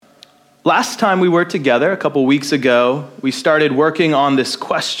Last time we were together, a couple weeks ago, we started working on this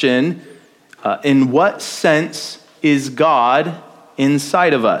question, in what sense is God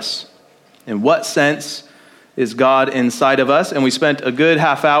inside of us? In what sense is God inside of us? And we spent a good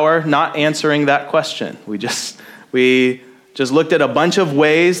half hour not answering that question. We just looked at a bunch of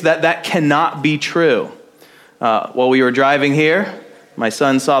ways that cannot be true. While we were driving here, my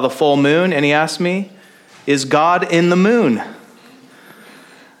son saw the full moon and he asked me, is God in the moon?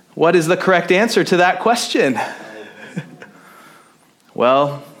 What is the correct answer to that question?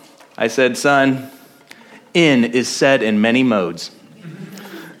 Well, I said, son, in is said in many modes.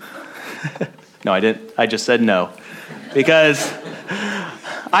 No, I didn't. I just said no. Because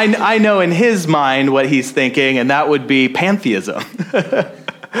I know in his mind what he's thinking, and that would be pantheism.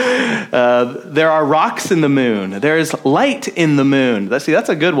 There are rocks in the moon. There is light in the moon. That's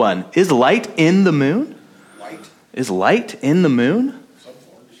a good one. Is light in the moon? Light. Is light in the moon?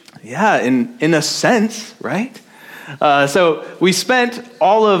 Yeah, in a sense, right? So we spent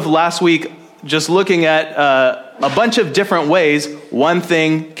all of last week just looking at a bunch of different ways one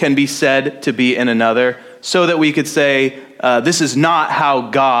thing can be said to be in another, so that we could say, this is not how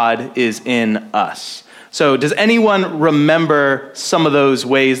God is in us. So does anyone remember some of those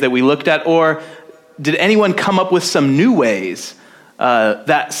ways that we looked at, or did anyone come up with some new ways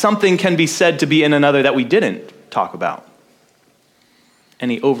that something can be said to be in another that we didn't talk about?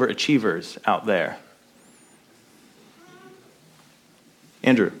 Any overachievers out there?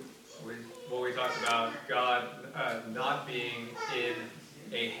 Andrew. We talked about God not being in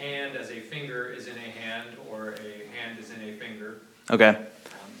a hand as a finger is in a hand, or a hand is in a finger. Okay.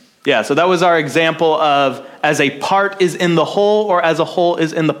 Yeah, so that was our example of as a part is in the whole, or as a whole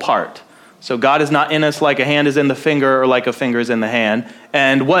is in the part. So God is not in us like a hand is in the finger, or like a finger is in the hand.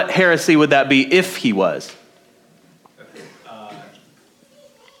 And what heresy would that be if he was?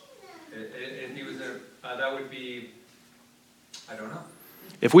 That would be, I don't know.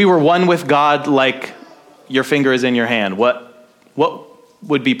 If we were one with God like your finger is in your hand, what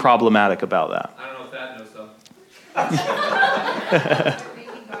would be problematic about that? I don't know if that knows though.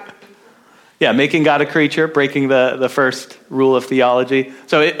 Yeah, making God a creature, breaking the first rule of theology.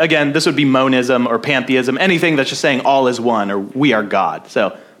 So again, this would be monism or pantheism, anything that's just saying all is one or we are God.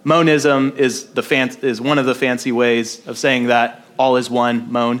 So monism is one of the fancy ways of saying that all is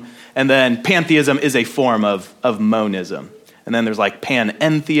one, mon. And then pantheism is a form of monism. And then there's like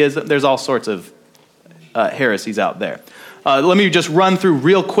panentheism. There's all sorts of heresies out there. Let me just run through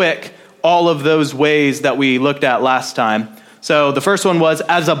real quick all of those ways that we looked at last time. So the first one was,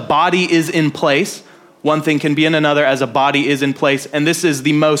 as a body is in place, one thing can be in another as a body is in place. And this is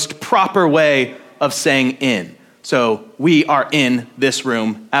the most proper way of saying in. So we are in this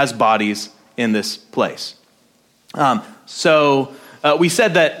room as bodies in this place. We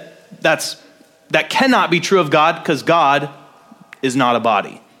said that cannot be true of God, because God is not a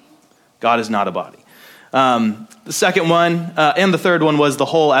body. God is not a body. The second one and the third one was the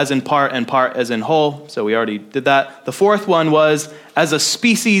whole as in part and part as in whole. So we already did that. The fourth one was as a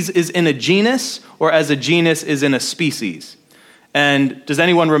species is in a genus, or as a genus is in a species. And does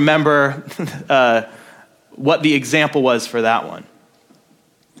anyone remember what the example was for that one?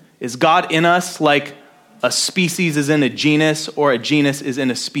 Is God in us like a species is in a genus, or a genus is in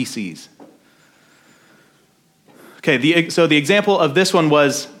a species? Okay, so the example of this one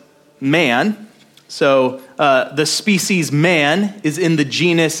was man. So the species man is in the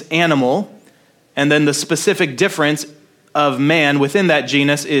genus animal, and then the specific difference of man within that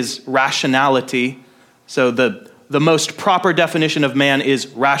genus is rationality. So the most proper definition of man is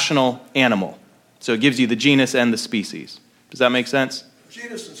rational animal. So it gives you the genus and the species. Does that make sense?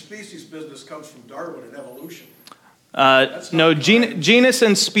 Genus and species business comes from Darwin and evolution. No, genus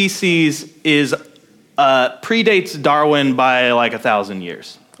and species is predates Darwin by like 1,000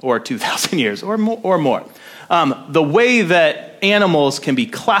 years or 2,000 years or more. The way that animals can be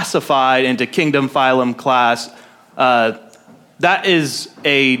classified into kingdom, phylum, class, that is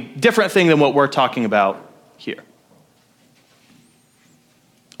a different thing than what we're talking about here.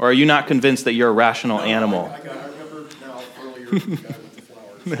 Or are you not convinced that you're a rational animal? I remember now earlier the guy with the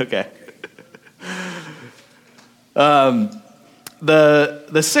flowers. Okay.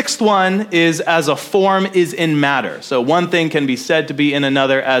 The sixth one is as a form is in matter. So one thing can be said to be in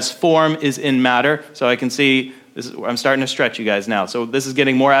another as form is in matter. So I can see, I'm starting to stretch you guys now. So this is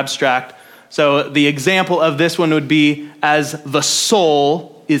getting more abstract. So the example of this one would be as the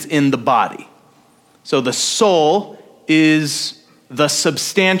soul is in the body. So the soul is the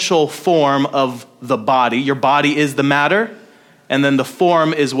substantial form of the body. Your body is the matter, and then the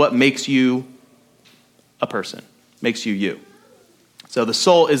form is what makes you a person, makes you you. So the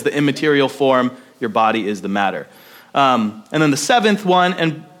soul is the immaterial form, your body is the matter. And then the seventh one,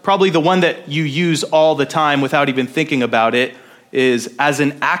 and probably the one that you use all the time without even thinking about it, is as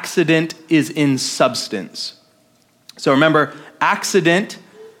an accident is in substance. So remember, accident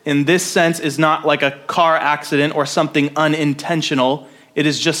in this sense is not like a car accident or something unintentional. It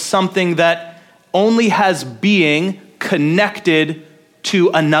is just something that only has being connected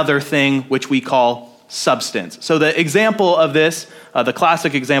to another thing, which we call substance. So the example of this, the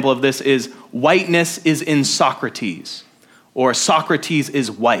classic example of this is whiteness is in Socrates, or Socrates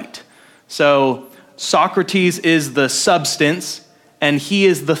is white. So Socrates is the substance, and he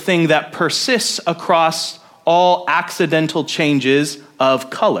is the thing that persists across all accidental changes of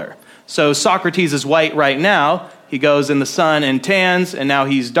color. So Socrates is white right now. He goes in the sun and tans, and now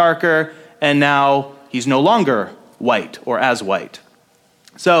he's darker, and now he's no longer white or as white.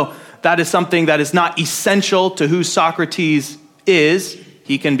 So that is something that is not essential to who Socrates is.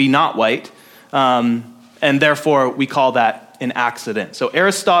 He can be not white, and therefore we call that an accident. So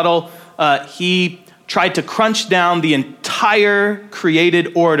Aristotle, he tried to crunch down the entire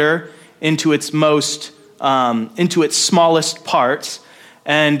created order into its smallest parts,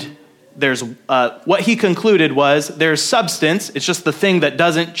 and there's what he concluded was there's substance. It's just the thing that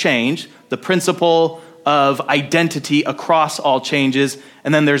doesn't change, the principle of identity across all changes,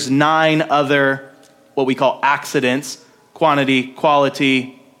 and then there's 9 other what we call accidents: quantity,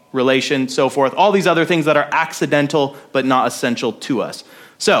 quality, relation, so forth. All these other things that are accidental but not essential to us.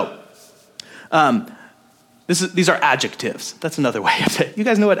 So these are adjectives. That's another way of saying it. You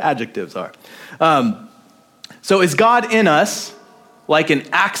guys know what adjectives are. So is God in us like an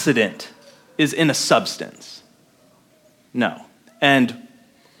accident is in a substance? No. And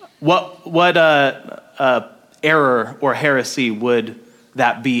what error or heresy would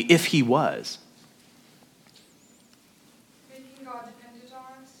that be if he was? Making God dependent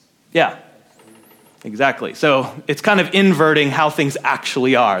on us? Yeah, exactly. So it's kind of inverting how things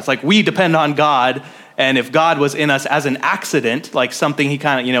actually are. It's like we depend on God, and if God was in us as an accident, like something he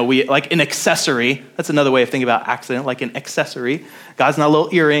kind of, we like an accessory. That's another way of thinking about accident, like an accessory. God's not a little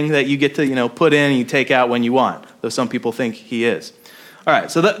earring that you get to, put in and you take out when you want, though some people think he is. All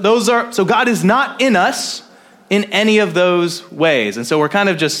right, so God is not in us in any of those ways. And so we're kind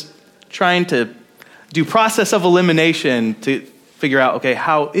of just trying to do process of elimination to figure out, okay,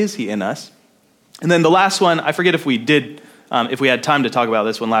 how is he in us? And then the last one, I forget if we had time to talk about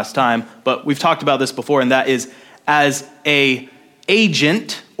this one last time, but we've talked about this before, and that is as a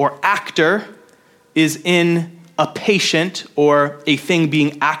agent or actor is in a patient or a thing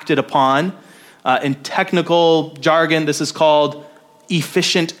being acted upon. In technical jargon, this is called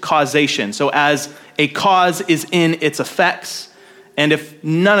efficient causation. So as a cause is in its effects, and if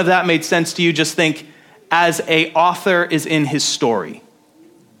none of that made sense to you, just think as a author is in his story,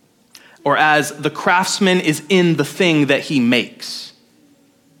 or as the craftsman is in the thing that he makes,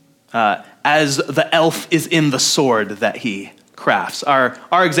 as the elf is in the sword that he crafts.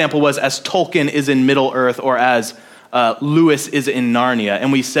 Our example was as Tolkien is in Middle-earth, or as Lewis is in Narnia.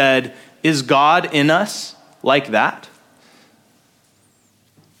 And we said, is God in us like that?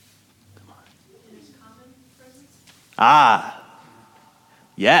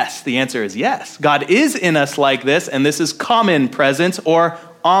 Yes, the answer is yes. God is in us like this, and this is common presence or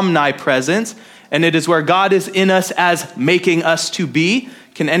omnipresence, and it is where God is in us as making us to be.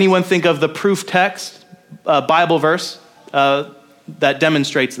 Can anyone think of the proof text, Bible verse that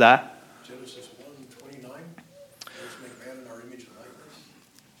demonstrates that? Genesis 1:29. Let us make man in our image and likeness.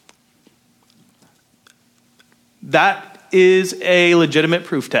 That is a legitimate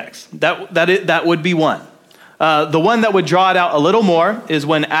proof text. That would be one. The one that would draw it out a little more is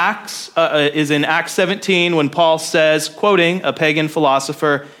when is in Acts 17, when Paul says, quoting a pagan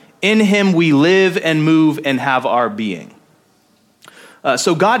philosopher, "In him we live and move and have our being."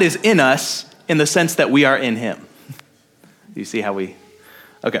 So God is in us in the sense that we are in him. Do you see how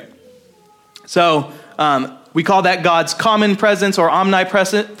okay. So we call that God's common presence or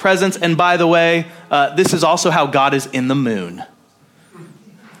omnipresent presence. And by the way, this is also how God is in the moon.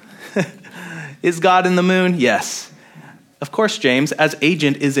 Is God in the moon? Yes. Of course, James, as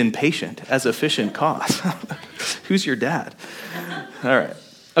agent is impatient, as efficient cause. Who's your dad? All right.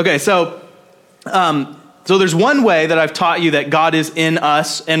 Okay, so there's one way that I've taught you that God is in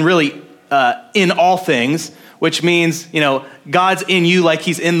us and really in all things, which means, God's in you like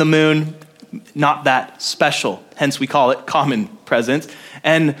he's in the moon, not that special. Hence, we call it common presence.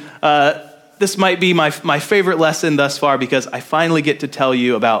 And this might be my favorite lesson thus far because I finally get to tell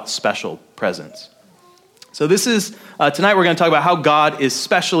you about special presence. So this is, tonight we're going to talk about how God is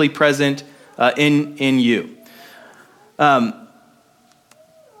specially present in you.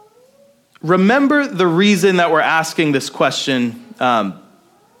 remember the reason that we're asking this question.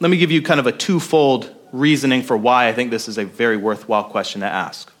 Let me give you kind of a twofold reasoning for why I think this is a very worthwhile question to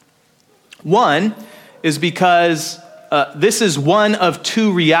ask. One is because this is one of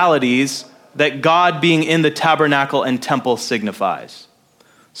two realities that God being in the tabernacle and temple signifies.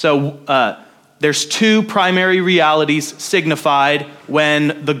 So there's two primary realities signified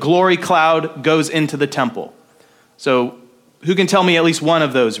when the glory cloud goes into the temple. So who can tell me at least one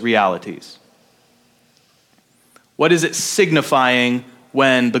of those realities? What is it signifying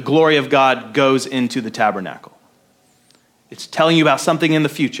when the glory of God goes into the tabernacle? It's telling you about something in the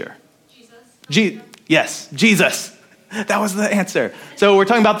future. Yes, Jesus. That was the answer. So we're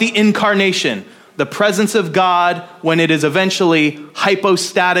talking about the incarnation, the presence of God when it is eventually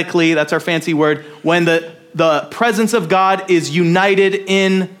hypostatically, that's our fancy word, when the presence of God is united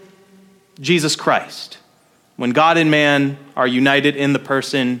in Jesus Christ. When God and man are united in the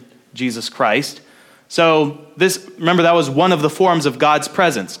person Jesus Christ. So remember, that was one of the forms of God's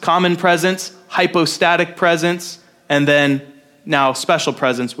presence. Common presence, hypostatic presence, and then now special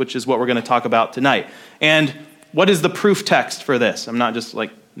presence, which is what we're going to talk about tonight. And what is the proof text for this? I'm not just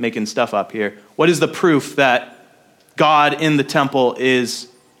like making stuff up here. What is the proof that God in the temple is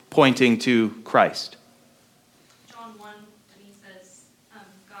pointing to Christ? John 1, when he says,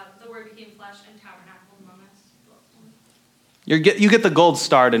 God, the word became flesh and tabernacled among us. You get the gold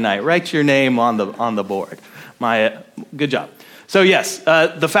star tonight. Write your name on the board. Good job. So yes,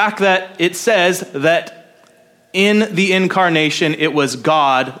 the fact that it says that in the incarnation it was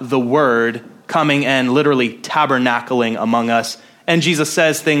God, the Word, coming and literally tabernacling among us. And Jesus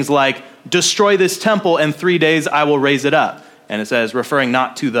says things like, destroy this temple, and 3 days I will raise it up. And it says, referring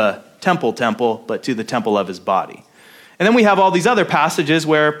not to the temple, but to the temple of his body. And then we have all these other passages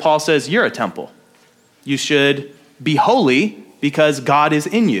where Paul says, you're a temple. You should be holy because God is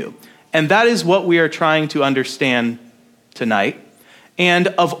in you. And that is what we are trying to understand tonight. And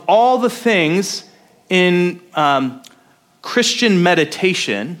of all the things in Christian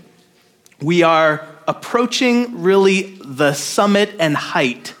meditation, we are approaching really the summit and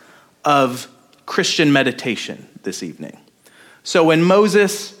height of Christian meditation this evening. So when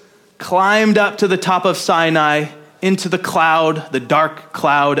Moses climbed up to the top of Sinai into the cloud, the dark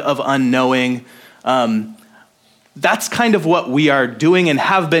cloud of unknowing, that's kind of what we are doing and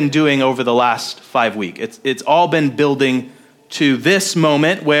have been doing over the last 5 weeks. It's all been building to this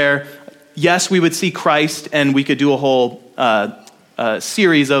moment where, yes, we would see Christ and we could do a whole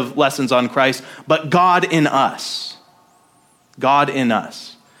series of lessons on Christ, but God in us. God in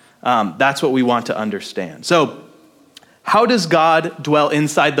us. That's what we want to understand. So, how does God dwell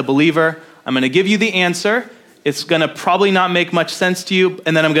inside the believer? I'm going to give you the answer. It's going to probably not make much sense to you,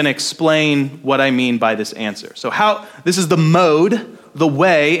 and then I'm going to explain what I mean by this answer. So this is the mode, the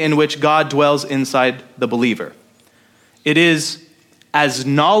way in which God dwells inside the believer. It is as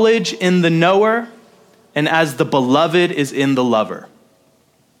knowledge in the knower and as the beloved is in the lover.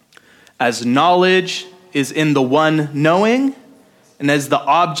 As knowledge is in the one knowing, and as the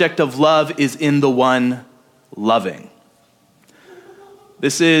object of love is in the one loving.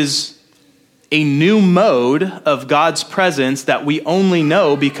 This is a new mode of God's presence that we only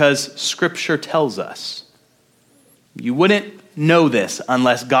know because Scripture tells us. You wouldn't know this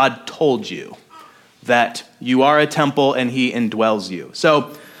unless God told you that you are a temple and he indwells you.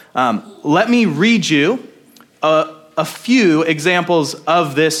 So let me read you a few examples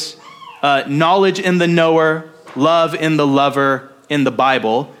of this knowledge in the knower, love in the lover in the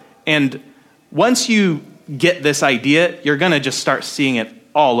Bible. And once you get this idea, you're going to just start seeing it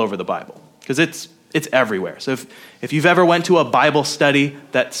all over the Bible because it's everywhere. So if you've ever went to a Bible study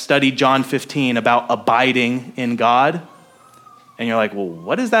that studied John 15 about abiding in God, and you're like, well,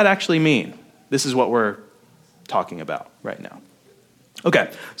 what does that actually mean? This is what we're talking about right now.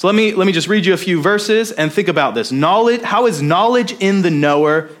 Okay, so let me just read you a few verses and think about this. Knowledge. How is knowledge in the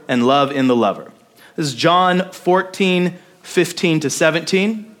knower and love in the lover? This is John 14, 15 to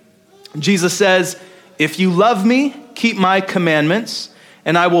 17. Jesus says, if you love me, keep my commandments,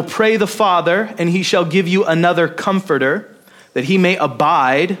 and I will pray the Father, and he shall give you another comforter, that he may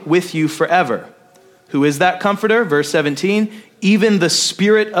abide with you forever. Who is that comforter? Verse 17, even the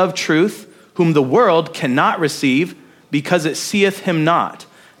Spirit of truth, whom the world cannot receive, because it seeth him not,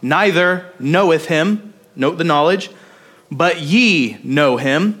 neither knoweth him, note the knowledge, but ye know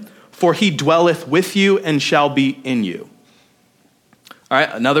him, for he dwelleth with you and shall be in you. All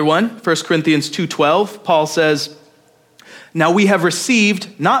right, another one, 1 Corinthians 2:12, Paul says, now we have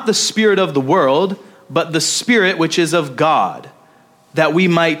received not the spirit of the world, but the Spirit which is of God, that we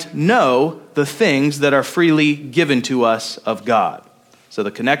might know the things that are freely given to us of God. So the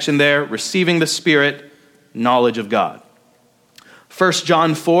connection there, receiving the Spirit, knowledge of God. 1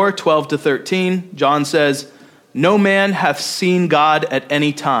 John 4, 12 to 13, John says, "No man hath seen God at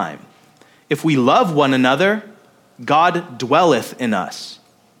any time. If we love one another, God dwelleth in us,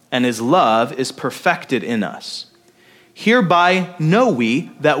 and his love is perfected in us. Hereby know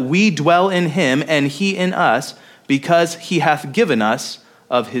we that we dwell in him, and he in us, because he hath given us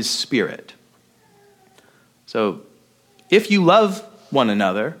of his Spirit." So, if you love one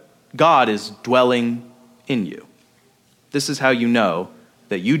another, God is dwelling in you. This is how you know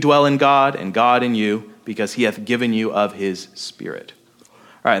that you dwell in God and God in you, because he hath given you of his Spirit.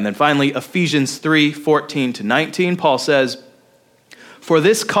 All right, and then finally, Ephesians 3, 14 to 19, Paul says, "For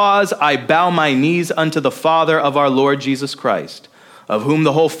this cause I bow my knees unto the Father of our Lord Jesus Christ, of whom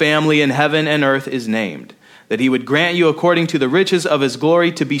the whole family in heaven and earth is named, that he would grant you according to the riches of his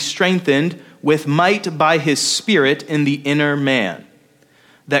glory to be strengthened with might by his Spirit in the inner man,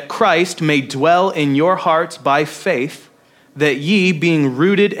 that Christ may dwell in your hearts by faith, that ye, being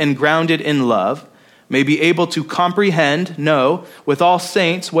rooted and grounded in love, may be able to comprehend, know, with all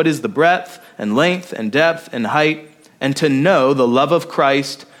saints what is the breadth and length and depth and height, and to know the love of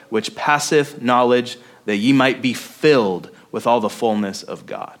Christ, which passeth knowledge, that ye might be filled with all the fullness of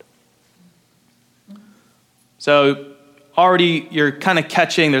God." So already you're kind of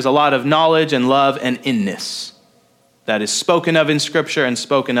catching there's a lot of knowledge and love and inness that is spoken of in Scripture and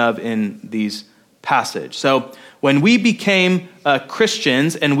spoken of in these passages. So when we became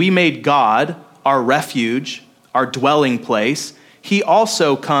Christians and we made God our refuge, our dwelling place, he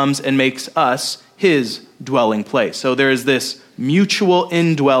also comes and makes us his dwelling place. So there is this mutual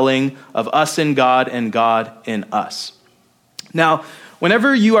indwelling of us in God and God in us. Now,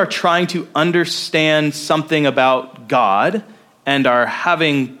 whenever you are trying to understand something about God and are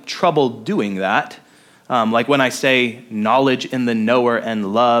having trouble doing that, like when I say knowledge in the knower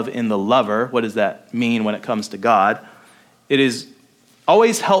and love in the lover, what does that mean when it comes to God? It is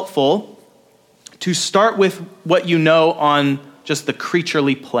always helpful to start with what you know on just the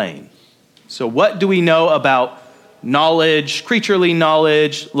creaturely plane. So what do we know about knowledge, creaturely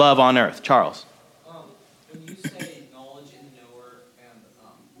knowledge, love on earth? Charles. When you say knowledge in the knower and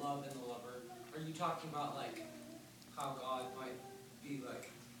love in the lover, are you talking about like how God might be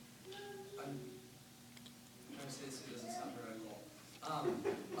like, I'm trying to say this so it doesn't sound heretical,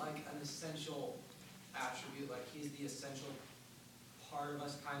 like an essential attribute, like he's the essential part of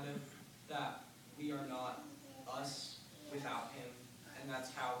us kind of, that we are not us without him, and that's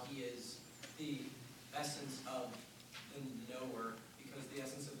how he is the essence of the knower, because the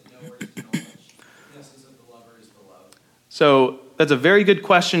essence of the knower is knowledge, the essence of the lover is the love. So that's a very good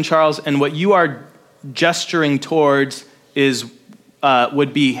question, Charles, and what you are gesturing towards is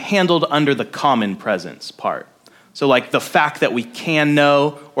would be handled under the common presence part. So like the fact that we can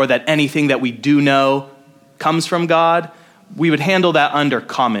know or that anything that we do know comes from God, we would handle that under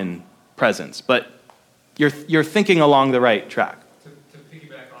common presence. But you're thinking along the right track. To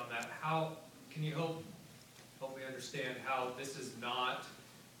piggyback on that, how can you help me understand how this is not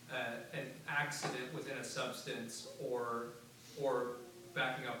an accident within a substance, or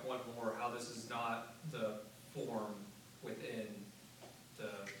backing up one more, how this is not the form within the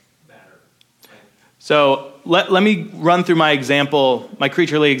matter? Right? So let me run through my example, my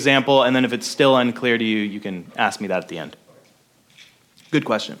creaturely example, and then if it's still unclear to you, you can ask me that at the end. Good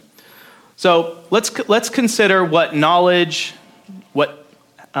question. So let's consider what knowledge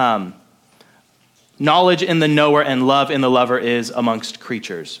in the knower and love in the lover is amongst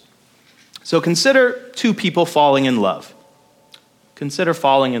creatures. So consider two people falling in love. Consider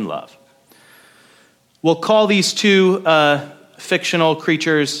falling in love. We'll call these two fictional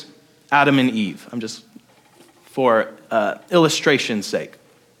creatures Adam and Eve. I'm just for illustration's sake.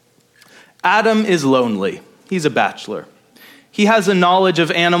 Adam is lonely. He's a bachelor. He has a knowledge of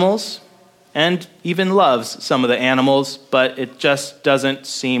animals and even loves some of the animals, but it just doesn't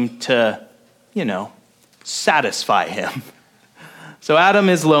seem to, satisfy him. So Adam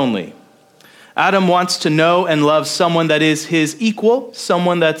is lonely. Adam wants to know and love someone that is his equal,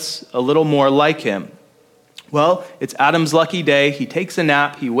 someone that's a little more like him. Well, it's Adam's lucky day. He takes a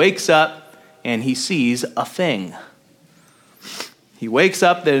nap, he wakes up, and he sees a thing. He wakes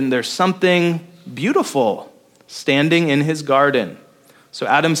up, and there's something beautiful standing in his garden. So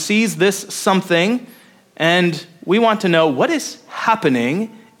Adam sees this something, and we want to know what is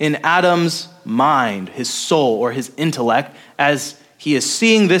happening in Adam's mind, his soul, or his intellect, as he is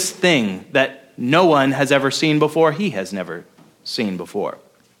seeing this thing that no one has ever seen before, he has never seen before.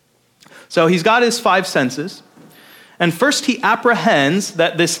 So he's got his five senses, and first he apprehends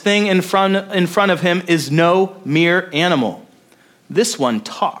that this thing in front of him is no mere animal. this one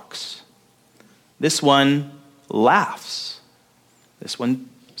talks. This one laughs. This one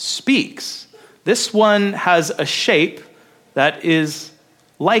speaks. This one has a shape that is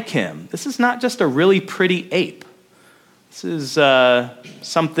like him. This is not just a really pretty ape. This is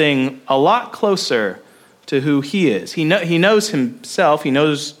something a lot closer to who he is. He knows himself. He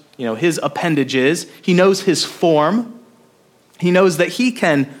knows, his appendages. He knows his form. He knows that he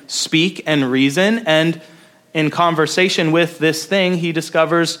can speak and reason. And in conversation with this thing, he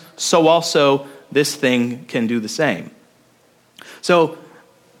discovers so also this thing can do the same. So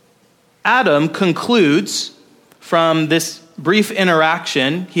Adam concludes from this brief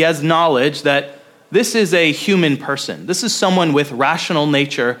interaction, he has knowledge that this is a human person. This is someone with rational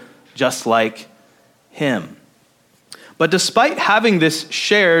nature just like him. But despite having this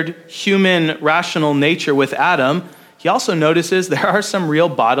shared human rational nature with Adam, he also notices there are some real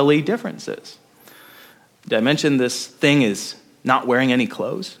bodily differences. Did I mention this thing is not wearing any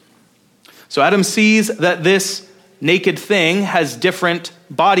clothes? So Adam sees that this naked thing has different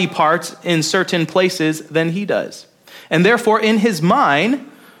body parts in certain places than he does. And therefore, in his mind,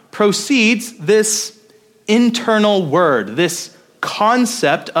 proceeds this internal word, this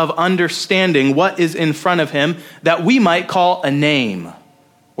concept of understanding what is in front of him that we might call a name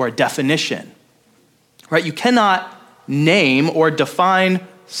or a definition. Right? You cannot name or define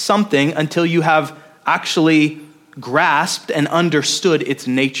something until you have actually grasped and understood its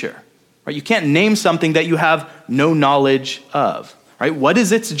nature. Right? You can't name something that you have no knowledge of. Right? What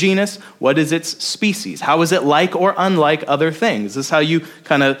is its genus? What is its species? How is it like or unlike other things? This is how you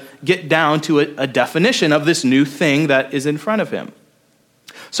kind of get down to a definition of this new thing that is in front of him.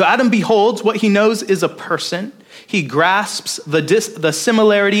 So Adam beholds what he knows is a person. He grasps the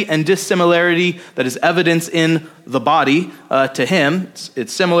similarity and dissimilarity that is evidence in the body to him.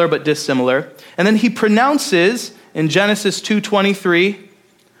 It's similar but dissimilar. And then he pronounces in Genesis 2:23,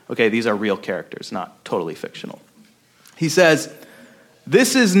 okay, these are real characters, not totally fictional. He says,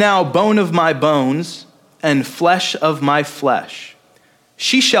 "This is now bone of my bones and flesh of my flesh.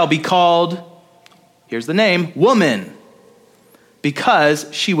 She shall be called," here's the name, "woman, because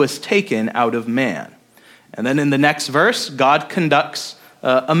she was taken out of man." And then in the next verse, God conducts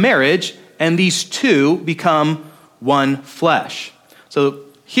a marriage, and these two become one flesh. So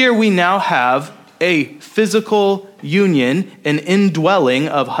here we now have a physical union, an indwelling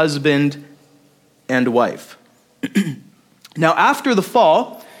of husband and wife. Now, after the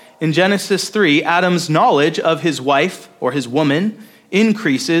fall, in Genesis 3, Adam's knowledge of his wife or his woman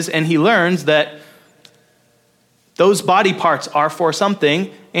increases, and he learns that those body parts are for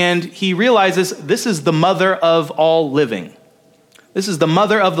something, and he realizes this is the mother of all living. This is the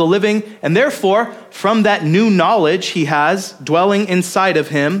mother of the living, and therefore, from that new knowledge he has dwelling inside of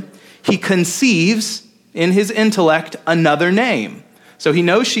him, he conceives in his intellect another name. So he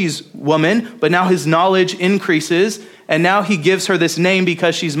knows she's woman, but now his knowledge increases, and now he gives her this name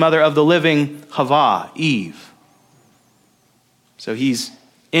because she's mother of the living, Hava, Eve. So he's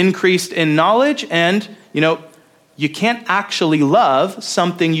increased in knowledge, and, you can't actually love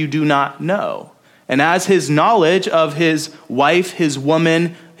something you do not know. And as his knowledge of his wife, his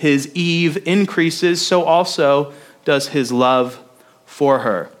woman, his Eve increases, so also does his love for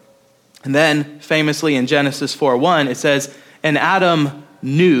her. And then, famously in Genesis 4:1, it says, "And Adam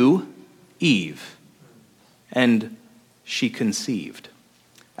knew Eve, and she conceived."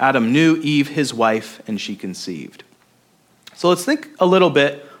 Adam knew Eve, his wife, and she conceived. So let's think a little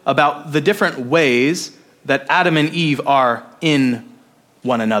bit about the different ways that Adam and Eve are in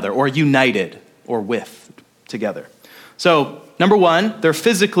one another, or united, or with, together. So, number one, they're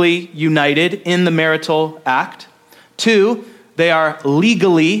physically united in the marital act. Two, they are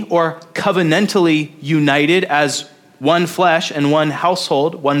legally or covenantally united as one flesh and one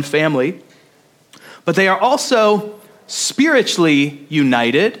household, one family. But they are also spiritually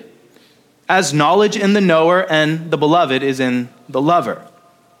united as knowledge in the knower and the beloved is in the lover.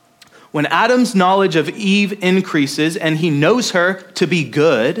 When Adam's knowledge of Eve increases and he knows her to be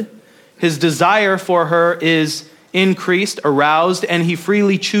good, his desire for her is increased, aroused, and he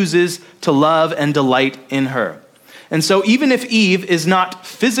freely chooses to love and delight in her. And so even if Eve is not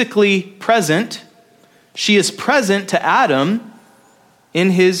physically present, she is present to Adam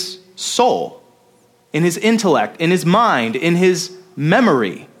in his soul, in his intellect, in his mind, in his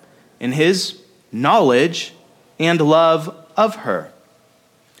memory, in his knowledge and love of her.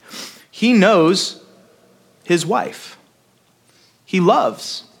 He knows his wife. He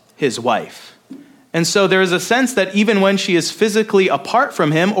loves his wife. And so there is a sense that even when she is physically apart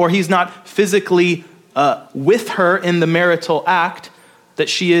from him, or he's not physically with her in the marital act, that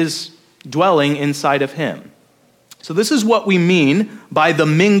she is dwelling inside of him. So this is what we mean by the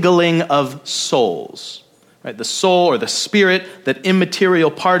mingling of souls, right? The soul or the spirit, that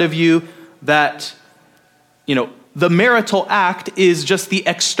immaterial part of you that, the marital act is just the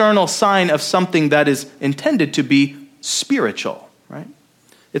external sign of something that is intended to be spiritual, right?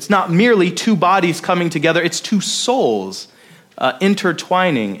 It's not merely two bodies coming together, it's two souls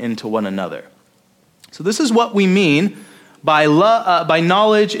intertwining into one another. So this is what we mean by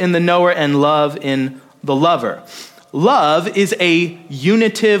knowledge in the knower and love in the lover. Love is a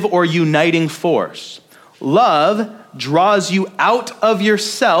unitive or uniting force. Love draws you out of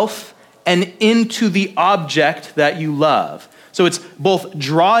yourself and into the object that you love. So it's both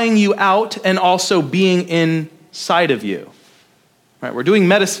drawing you out and also being inside of you. Right, we're doing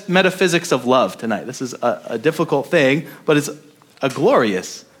metaphysics of love tonight. This is a difficult thing, but it's a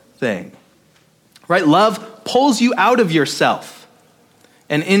glorious thing. Right? Love pulls you out of yourself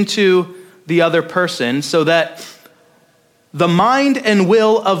and into the other person so that the mind and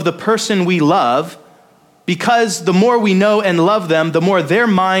will of the person we love, because the more we know and love them, the more their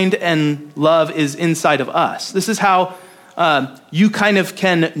mind and love is inside of us. This is how you kind of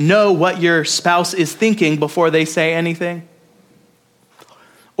can know what your spouse is thinking before they say anything.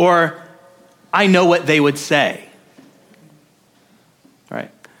 Or, I know what they would say.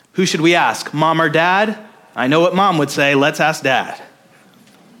 Right? Who should we ask? Mom or dad? I know what mom would say. Let's ask dad.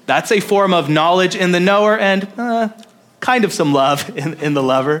 That's a form of knowledge in the knower and kind of some love in the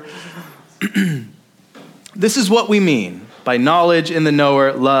lover. This is what we mean by knowledge in the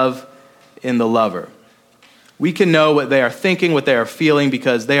knower, love in the lover. We can know what they are thinking, what they are feeling,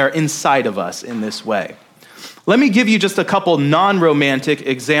 because they are inside of us in this way. Let me give you just a couple non-romantic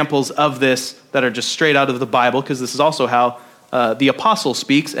examples of this that are just straight out of the Bible, because this is also how the apostle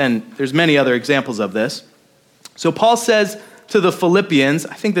speaks, and there's many other examples of this. So Paul says to the Philippians,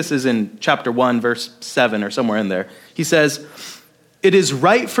 I think this is in chapter 1, verse 7 or somewhere in there, he says, "It is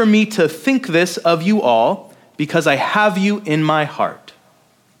right for me to think this of you all, because I have you in my heart."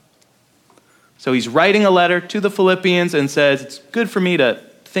 So he's writing a letter to the Philippians and says, it's good for me to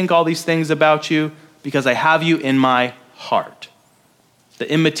think all these things about you because I have you in my heart.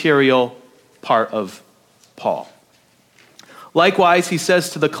 The immaterial part of Paul. Likewise, he says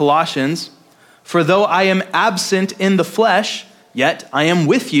to the Colossians, "For though I am absent in the flesh, yet I am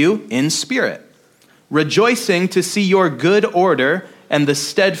with you in spirit, rejoicing to see your good order and the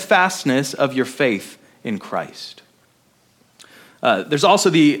steadfastness of your faith in Christ." There's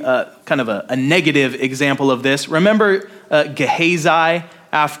also the kind of a negative example of this. Remember Gehazi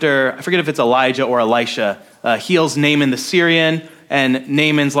after, I forget if it's Elijah or Elisha, heals Naaman the Syrian, and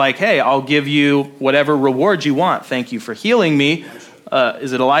Naaman's like, "Hey, I'll give you whatever reward you want. Thank you for healing me."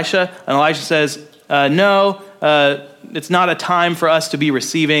 Is it Elisha? And Elisha says, "No, it's not a time for us to be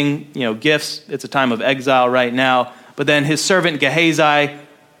receiving, gifts. It's a time of exile right now." But then his servant Gehazi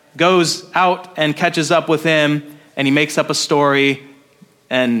goes out and catches up with him, and he makes up a story,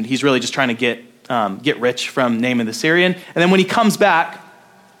 and he's really just trying to get rich from Naaman the Syrian. And then when he comes back,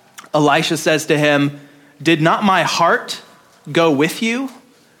 Elisha says to him, "Did not my heart go with you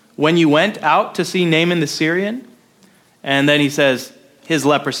when you went out to see Naaman the Syrian?" And then he says, "His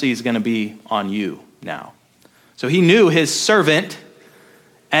leprosy is going to be on you now." So he knew his servant,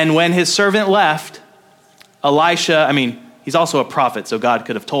 and when his servant left, Elisha, he's also a prophet, so God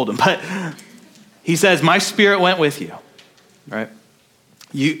could have told him, but he says, "My spirit went with you," right?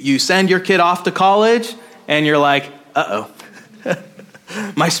 You send your kid off to college, and you're like, "Uh-oh,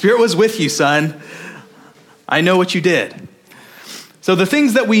 my spirit was with you, son. I know what you did." So the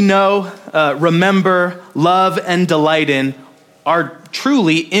things that we know, remember, love, and delight in are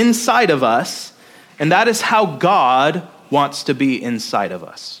truly inside of us, and that is how God wants to be inside of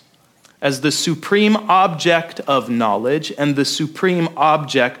us, as the supreme object of knowledge and the supreme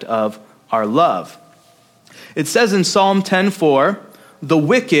object of our love. It says in Psalm 10:4, "The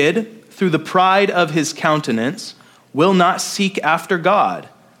wicked, through the pride of his countenance, will not seek after God.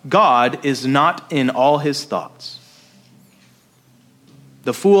 God is not in all his thoughts.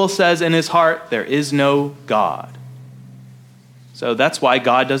 The fool says in his heart, there is no God." So that's why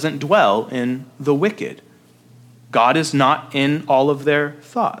God doesn't dwell in the wicked. God is not in all of their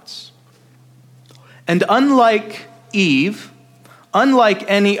thoughts. And unlike Eve, unlike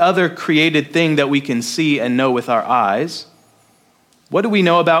any other created thing that we can see and know with our eyes, what do we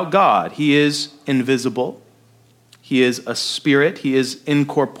know about God? He is invisible. He is a spirit. He is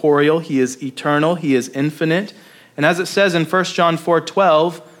incorporeal. He is eternal. He is infinite. And as it says in 1 John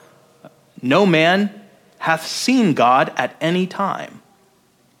 4:12, no man hath seen God at any time.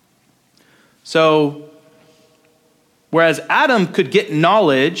 So, whereas Adam could get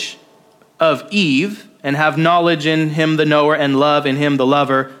knowledge of Eve and have knowledge in him, the knower, and love in him, the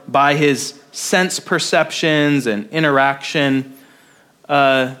lover, by his sense perceptions and interaction,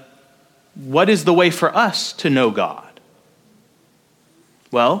 what is the way for us to know God?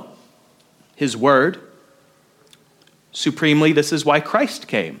 Well, his word. Supremely, this is why Christ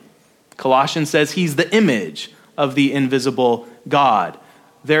came. Colossians says he's the image of the invisible God.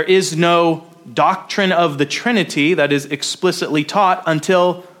 There is no doctrine of the Trinity that is explicitly taught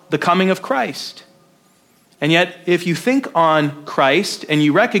until the coming of Christ. And yet, if you think on Christ and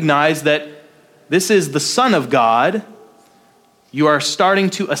you recognize that this is the Son of God, you are starting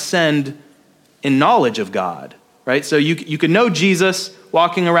to ascend in knowledge of God, right? So you can know Jesus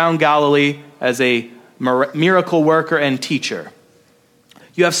walking around Galilee as a miracle worker and teacher.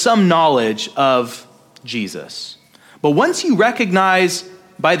 You have some knowledge of Jesus. But once you recognize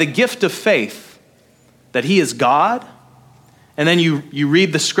by the gift of faith that he is God, and then you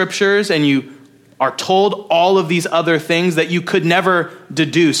read the scriptures and you are told all of these other things that you could never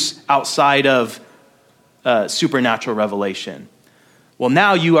deduce outside of supernatural revelation. Well,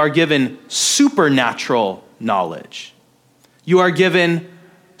 now you are given supernatural knowledge. You are given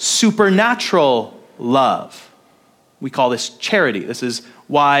supernatural love. We call this charity. This is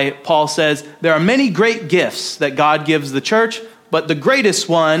why Paul says there are many great gifts that God gives the church, but the greatest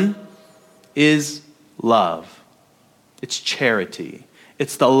one is love. It's charity.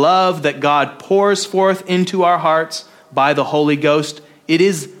 It's the love that God pours forth into our hearts by the Holy Ghost. It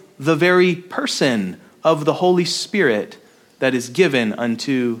is the very person of the Holy Spirit that is given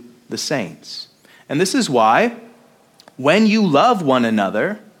unto the saints. And this is why when you love one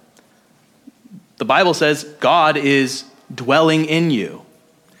another, the Bible says God is dwelling in you.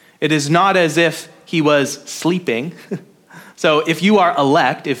 It is not as if he was sleeping. So if you are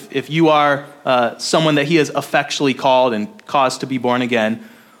elect, if you are someone that he has effectually called and caused to be born again,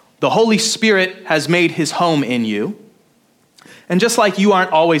 the Holy Spirit has made his home in you. And just like you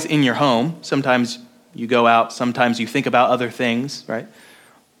aren't always in your home, sometimes you go out, sometimes you think about other things, right?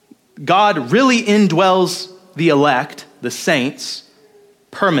 God really indwells the elect, the saints,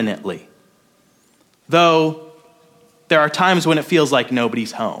 permanently. Though there are times when it feels like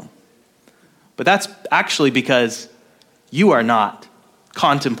nobody's home. But that's actually because you are not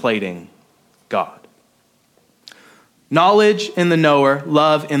contemplating God. Knowledge in the knower,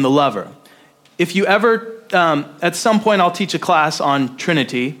 love in the lover. If you ever, at some point I'll teach a class on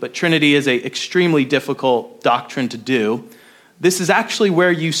Trinity, but Trinity is an extremely difficult doctrine to do. This is actually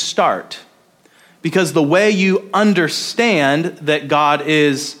where you start. Because the way you understand that God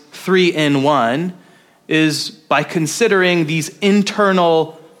is three in one is by considering these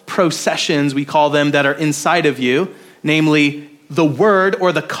internal processions, we call them, that are inside of you, namely the word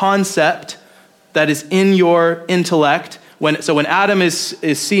or the concept that is in your intellect. When Adam is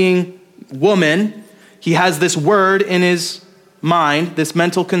seeing woman, he has this word in his mind, this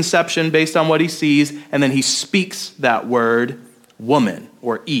mental conception based on what he sees, and then he speaks that word, woman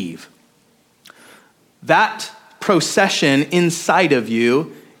or Eve. That procession inside of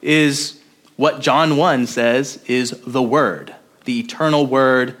you is what John 1 says is the Word, the eternal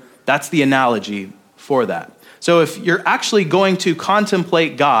Word. That's the analogy for that. So if you're actually going to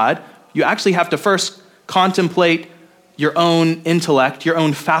contemplate God, you actually have to first contemplate your own intellect, your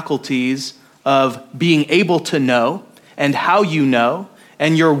own faculties of being able to know and how you know,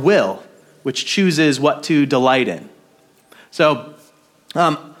 and your will, which chooses what to delight in. So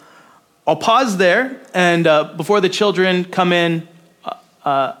I'll pause there, and before the children come in,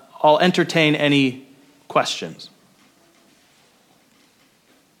 I'll entertain any questions.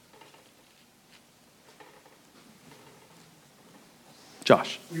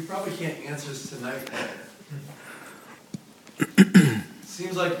 Josh. We probably can't answer this tonight.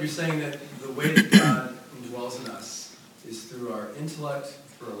 Seems like you're saying that the way that God indwells in us is through our intellect,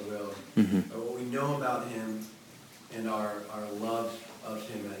 through our will, what we know about him, and our love of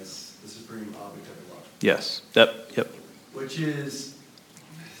him as the supreme object of love. Yes. Yep. Which is,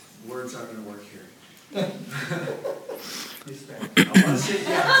 words aren't going to work here. I want to say,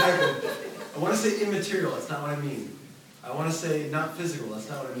 exactly. I want to say immaterial. That's not what I mean. I want to say not physical. That's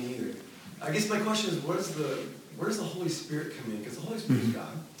not what I mean either. I guess my question is, where does the Holy Spirit come in? Because the Holy Spirit is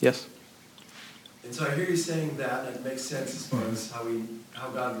God. Yes. And so I hear you saying that, and it makes sense as far as how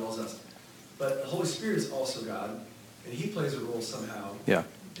God dwells us. But the Holy Spirit is also God, and he plays a role somehow. Yeah.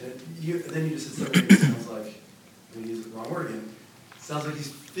 And then you just said something that sounds like, I'm going to use the wrong word again. It sounds like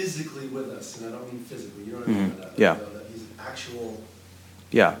he's physically with us, and I don't mean physically. You know what I mean by that? Yeah. That he's an actual,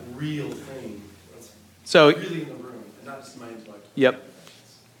 real thing. That's So, really in the room, and not just my intellect. Yep.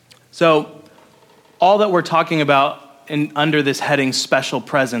 So, all that we're talking about under this heading, special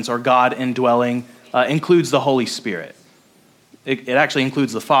presence or God indwelling, includes the Holy Spirit. It actually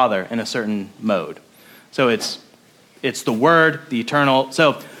includes the Father in a certain mode. So it's the Word, the eternal.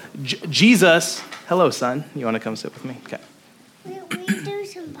 So Jesus, hello, son. You want to come sit with me? Okay. We do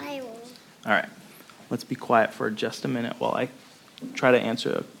some Bible. All right. Let's be quiet for just a minute while I try to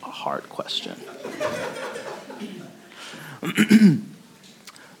answer a hard question.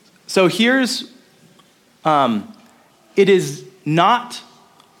 So here's, it is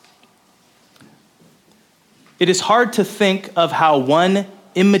hard to think of how one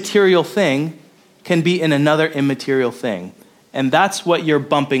immaterial thing can be in another immaterial thing. And that's what you're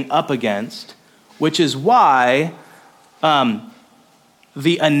bumping up against, which is why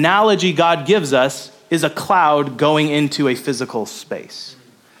the analogy God gives us is a cloud going into a physical space.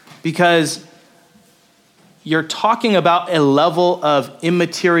 Because you're talking about a level of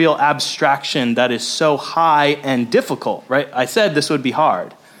immaterial abstraction that is so high and difficult, right? I said this would be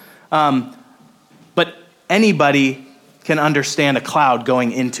hard. But anybody can understand a cloud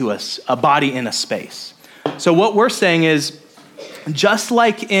going into a body in a space. So what we're saying is, just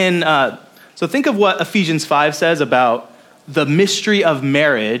like in, so think of what Ephesians 5 says about the mystery of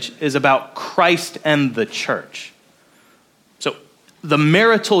marriage is about Christ and the church. So the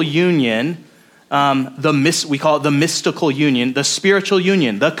marital union, we call it the mystical union, the spiritual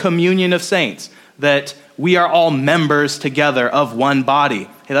union, the communion of saints, that we are all members together of one body.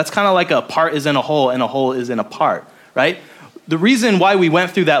 Hey, that's kind of like a part is in a whole and a whole is in a part, right? The reason why we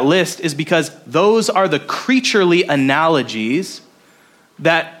went through that list is because those are the creaturely analogies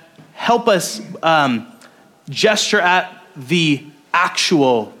that help us gesture at the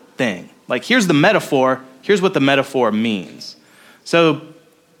actual thing. Like, here's the metaphor, here's what the metaphor means. So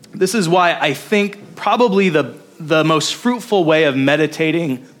this is why I think probably the most fruitful way of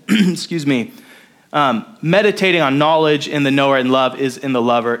meditating, meditating on knowledge in the knower and love is in the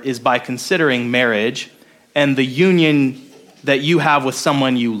lover, is by considering marriage and the union that you have with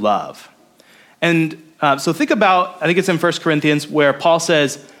someone you love. And so think about, I think it's in 1 Corinthians, where Paul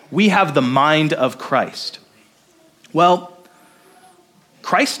says, we have the mind of Christ. Well,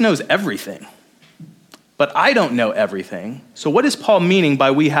 Christ knows everything, but I don't know everything. So what is Paul meaning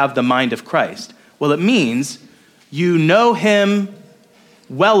by we have the mind of Christ? Well, it means you know him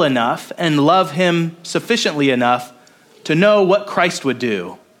well enough and love him sufficiently enough to know what Christ would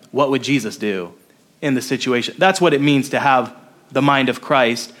do, what would Jesus do in the situation. That's what it means to have the mind of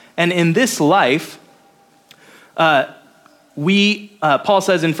Christ. And in this life, Paul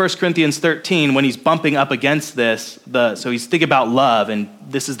says in 1 Corinthians 13, when he's bumping up against this, so he's thinking about love, and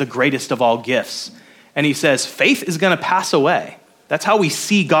this is the greatest of all gifts. And he says, faith is going to pass away. That's how we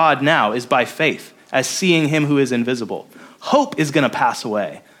see God now, is by faith, as seeing him who is invisible. Hope is going to pass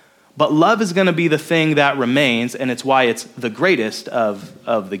away. But love is going to be the thing that remains, and it's why it's the greatest of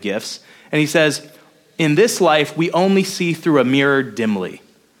the gifts. And he says, in this life, we only see through a mirror dimly.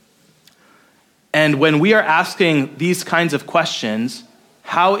 And when we are asking these kinds of questions,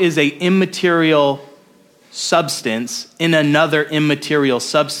 how is an immaterial substance in another immaterial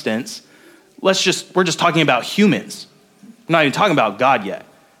substance? We're just talking about humans. We're not even talking about God yet.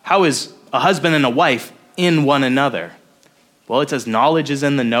 How is a husband and a wife in one another? Well, it says knowledge is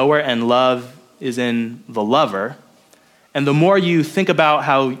in the knower and love is in the lover. And the more you think about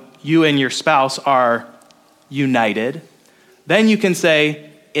how you and your spouse are united, then you can say,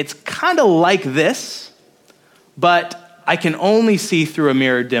 it's kind of like this, but I can only see through a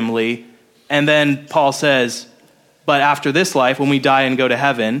mirror dimly. And then Paul says, but after this life, when we die and go to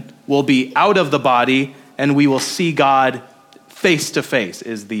heaven, we'll be out of the body and we will see God face to face,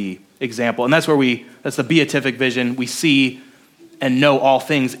 is the example. And that's the beatific vision. We see and know all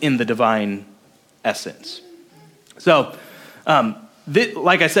things in the divine essence. So,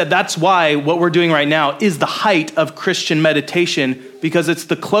 like I said, that's why what we're doing right now is the height of Christian meditation, because it's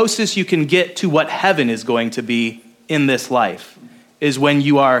the closest you can get to what heaven is going to be in this life, is when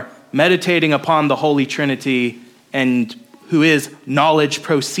you are meditating upon the Holy Trinity, and who is knowledge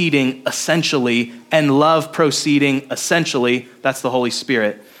proceeding essentially and love proceeding essentially. That's the Holy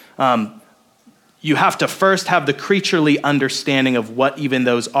Spirit. You have to first have the creaturely understanding of what even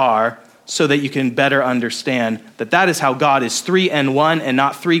those are, so that you can better understand that is how God is three and one, and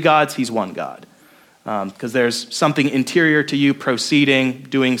not three gods, he's one God. Because there's something interior to you proceeding,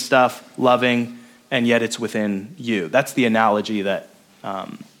 doing stuff, loving, and yet it's within you. That's the analogy that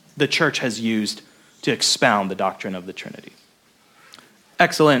the church has used to expound the doctrine of the Trinity.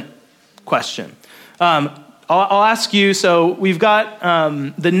 Excellent question. I'll ask you, so we've got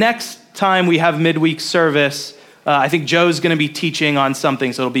the next time we have midweek service, I think Joe's going to be teaching on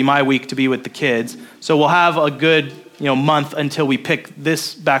something, so it'll be my week to be with the kids. So we'll have a good month until we pick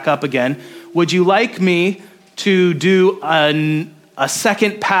this back up again. Would you like me to do a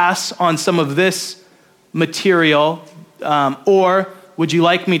second pass on some of this material, or would you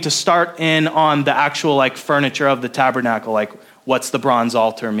like me to start in on the actual like furniture of the tabernacle? Like, what's the bronze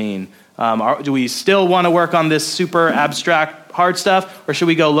altar mean? Do we still want to work on this super abstract hard stuff, or should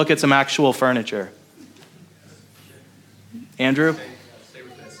we go look at some actual furniture? Andrew? Stay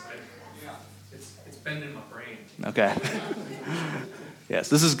with this. It's been in my brain. Okay. Yes,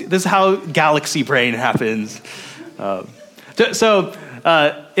 this is how galaxy brain happens. So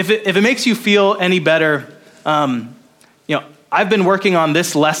if it makes you feel any better, I've been working on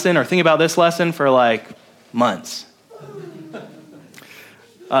this lesson or thinking about this lesson for like months.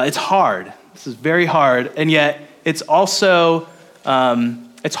 It's hard. This is very hard, and yet it's also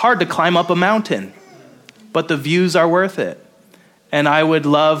it's hard to climb up a mountain, but the views are worth it. And I would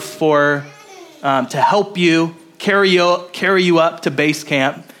love for to help you carry you up to base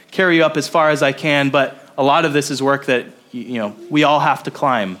camp, carry you up as far as I can. But a lot of this is work that we all have to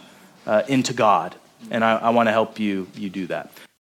climb into God, and I want to help you do that.